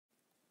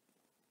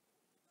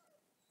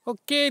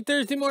Okay,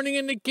 Thursday morning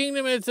in the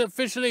kingdom, it's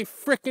officially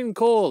frickin'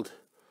 cold.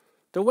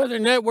 The Weather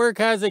Network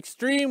has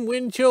extreme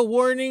wind chill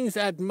warnings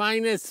at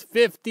minus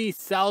 50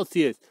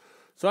 Celsius.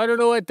 So I don't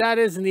know what that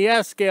is in the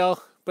F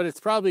scale, but it's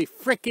probably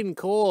frickin'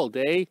 cold,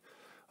 eh?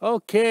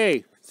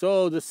 Okay,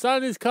 so the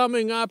sun is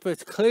coming up.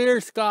 It's clear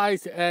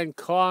skies and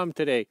calm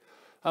today.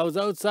 I was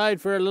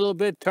outside for a little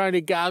bit trying to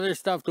gather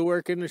stuff to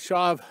work in the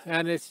shop,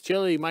 and it's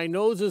chilly. My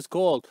nose is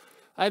cold.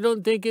 I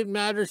don't think it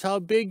matters how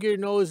big your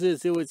nose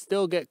is, it would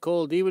still get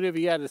cold, even if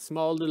you had a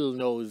small little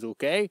nose,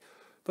 okay?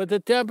 But the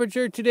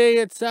temperature today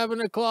at 7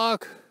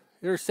 o'clock,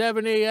 or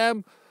 7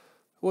 a.m.,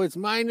 was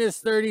minus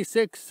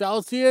 36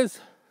 Celsius,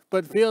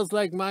 but feels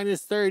like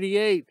minus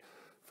 38.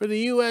 For the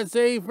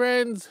USA,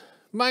 friends,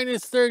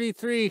 minus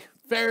 33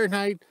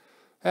 Fahrenheit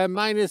and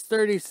minus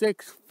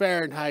 36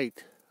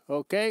 Fahrenheit.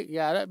 Okay,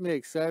 yeah, that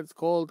makes sense.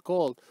 Cold,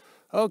 cold.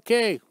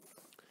 Okay,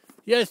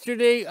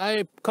 yesterday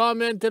I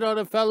commented on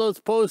a fellow's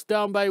post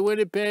down by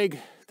Winnipeg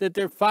that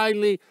they're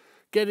finally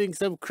getting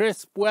some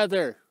crisp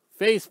weather.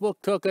 Facebook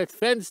took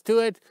offense to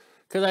it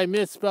because I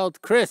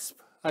misspelled crisp.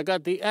 I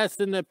got the S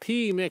and the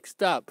P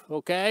mixed up,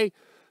 okay?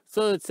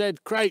 So it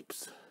said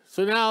cripes.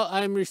 So now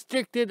I'm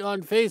restricted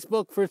on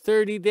Facebook for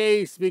 30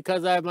 days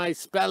because of my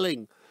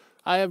spelling.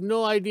 I have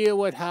no idea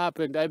what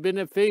happened. I've been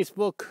a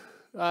Facebook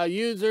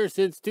user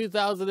since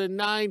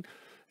 2009.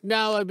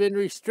 Now I've been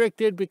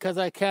restricted because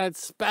I can't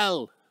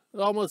spell.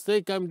 I almost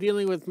think I'm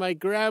dealing with my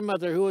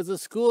grandmother, who was a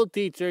school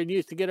teacher and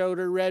used to get out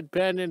her red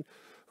pen and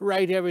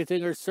write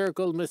everything or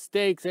circle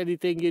mistakes,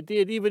 anything you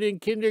did. Even in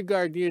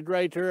kindergarten, you'd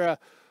write her a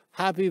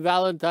happy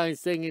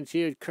Valentine's thing and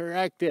she would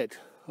correct it.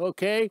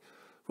 Okay?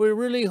 We're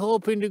really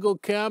hoping to go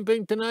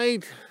camping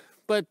tonight,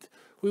 but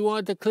we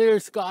want the clear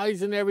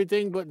skies and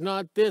everything, but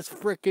not this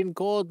freaking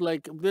cold.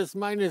 Like this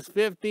minus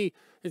 50,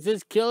 it's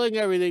just killing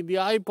everything. The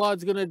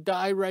iPod's gonna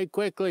die right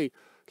quickly.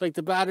 Like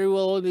the battery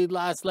will only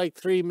last like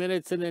 3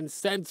 minutes and then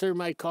censor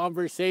my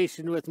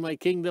conversation with my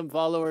kingdom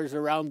followers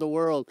around the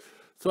world.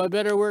 So I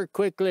better work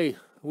quickly.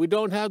 We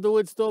don't have the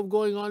wood stove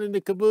going on in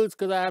the caboose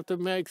because I have to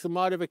make some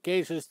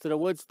modifications to the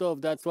wood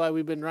stove. That's why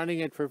we've been running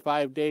it for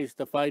 5 days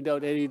to find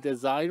out any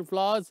design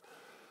flaws.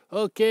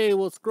 Okay,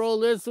 we'll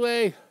scroll this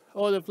way.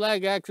 Oh, the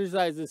flag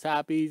exercise is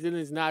happy. He's in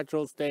his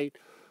natural state.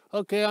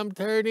 Okay, I'm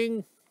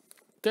turning.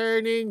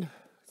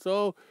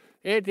 So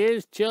it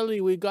is chilly.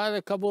 We got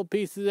a couple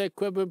pieces of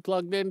equipment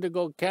plugged in to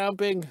go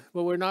camping,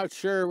 but we're not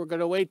sure. We're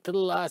going to wait till the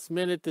last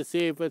minute to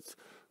see if it's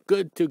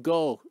good to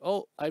go.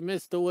 Oh, I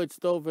missed the wood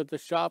stove at the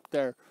shop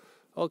there.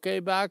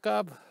 Okay, back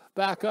up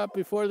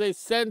before they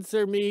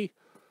censor me.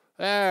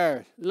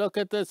 There, look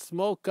at the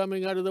smoke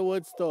coming out of the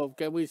wood stove.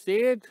 Can we see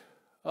it?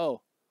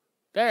 Oh,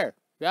 there.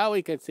 Now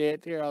we can see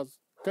it. Here, I'll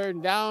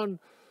turn down,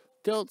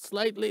 tilt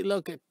slightly.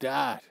 Look at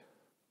that.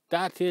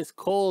 That is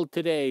cold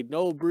today.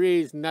 No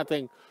breeze,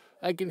 nothing.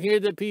 I can hear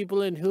the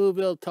people in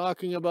Whoville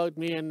talking about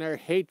me and their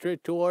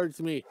hatred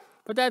towards me.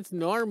 But that's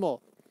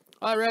normal.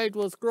 All right,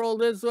 we'll scroll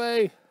this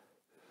way.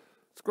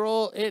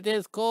 Scroll. It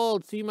is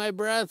cold. See my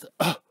breath?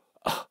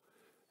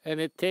 And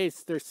it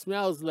tastes or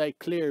smells like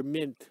clear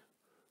mint.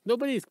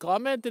 Nobody's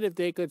commented if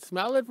they could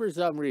smell it for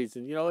some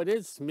reason. You know, it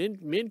is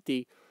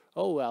minty.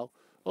 Oh, well.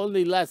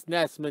 Only Les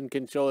Nessman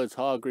can show his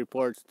hog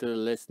reports to the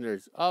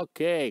listeners.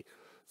 Okay.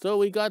 So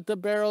we got the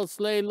barrel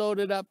sleigh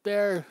loaded up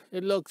there.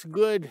 It looks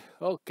good.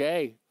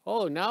 Okay.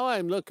 Oh, now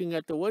I'm looking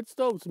at the wood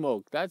stove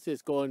smoke. That's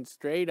just going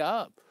straight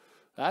up.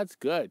 That's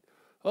good.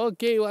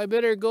 Okay, well, I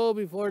better go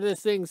before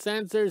this thing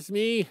censors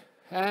me.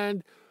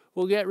 And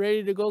we'll get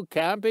ready to go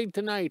camping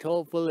tonight,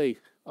 hopefully.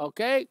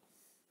 Okay?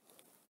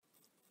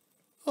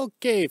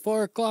 Okay,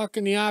 4 o'clock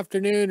in the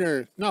afternoon,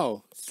 or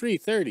no, it's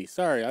 3:30.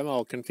 Sorry, I'm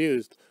all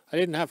confused. I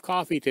didn't have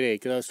coffee today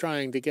because I was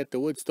trying to get the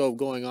wood stove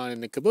going on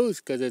in the caboose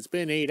because it's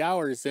been 8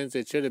 hours since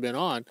it should have been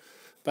on.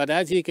 But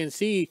as you can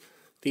see,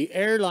 the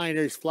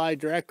airliners fly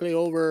directly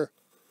over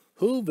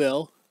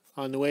Whoville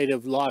on the way to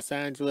Los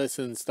Angeles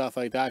and stuff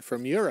like that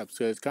from Europe.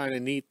 So it's kind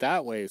of neat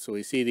that way. So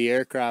we see the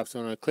aircrafts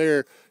on a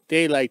clear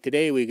day like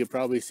today. We could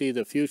probably see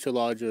the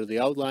fuselage or the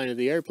outline of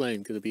the airplane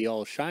because it'd be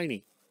all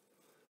shiny.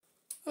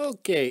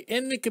 Okay,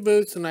 in the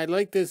caboose, and I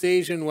like this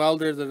Asian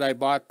welder that I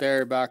bought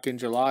there back in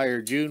July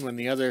or June when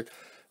the other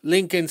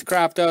Lincolns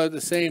crapped out at the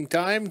same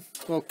time.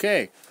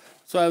 Okay,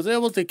 so I was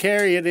able to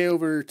carry it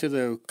over to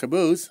the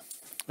caboose,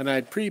 and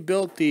I'd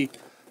pre-built the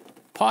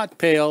pot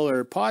pail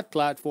or pot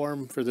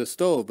platform for the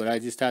stove, but I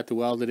just had to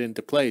weld it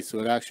into place, so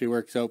it actually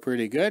works out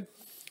pretty good.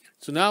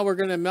 So now we're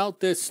going to melt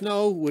this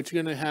snow, which is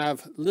going to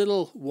have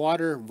little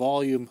water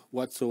volume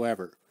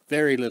whatsoever.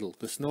 Very little.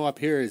 The snow up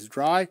here is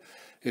dry.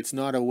 It's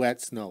not a wet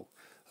snow.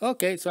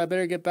 Okay, so I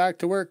better get back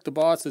to work. The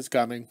boss is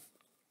coming.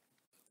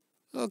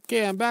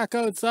 Okay, I'm back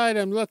outside.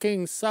 I'm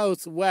looking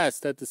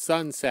southwest at the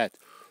sunset.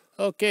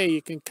 Okay,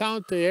 you can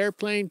count the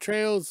airplane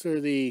trails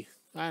or the,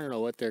 I don't know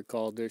what they're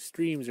called. They're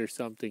streams or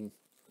something.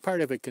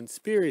 Part of a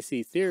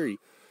conspiracy theory.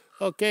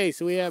 Okay,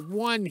 so we have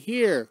 1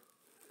 here,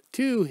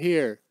 2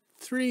 here,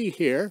 3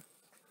 here.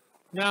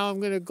 Now I'm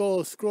going to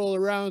go scroll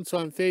around so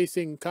I'm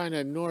facing kind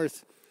of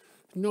northwest.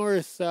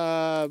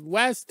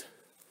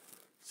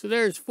 So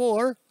there's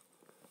 4.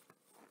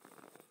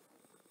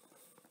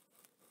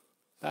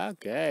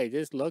 Okay,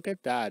 just look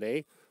at that,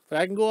 eh? But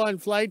I can go on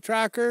Flight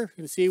Tracker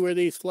and see where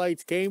these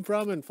flights came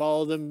from and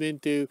follow them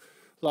into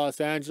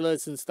Los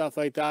Angeles and stuff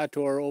like that,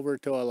 or over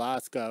to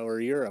Alaska or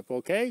Europe,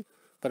 okay?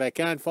 But I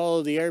can't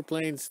follow the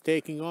airplanes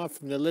taking off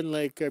from the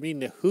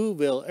the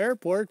Whoville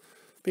Airport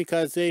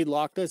because they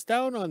locked us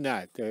down on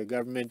that. The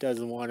government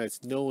doesn't want us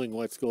knowing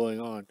what's going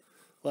on.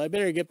 Well, I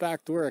better get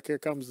back to work. Here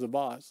comes the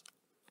boss.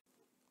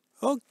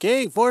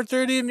 Okay,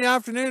 4:30 in the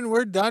afternoon,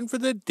 we're done for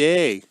the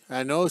day.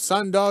 I know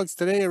sundogs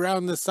today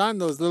around the sun,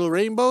 those little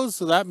rainbows,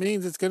 so that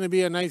means it's going to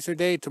be a nicer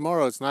day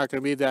tomorrow. It's not going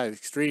to be that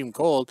extreme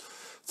cold,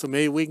 so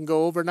maybe we can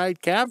go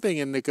overnight camping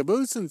in the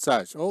caboose and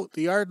such. Oh,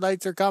 the yard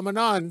lights are coming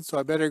on, so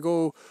I better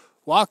go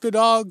walk the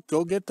dog,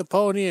 go get the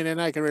pony, and then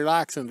I can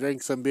relax and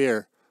drink some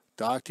beer.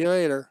 Talk to you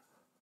later.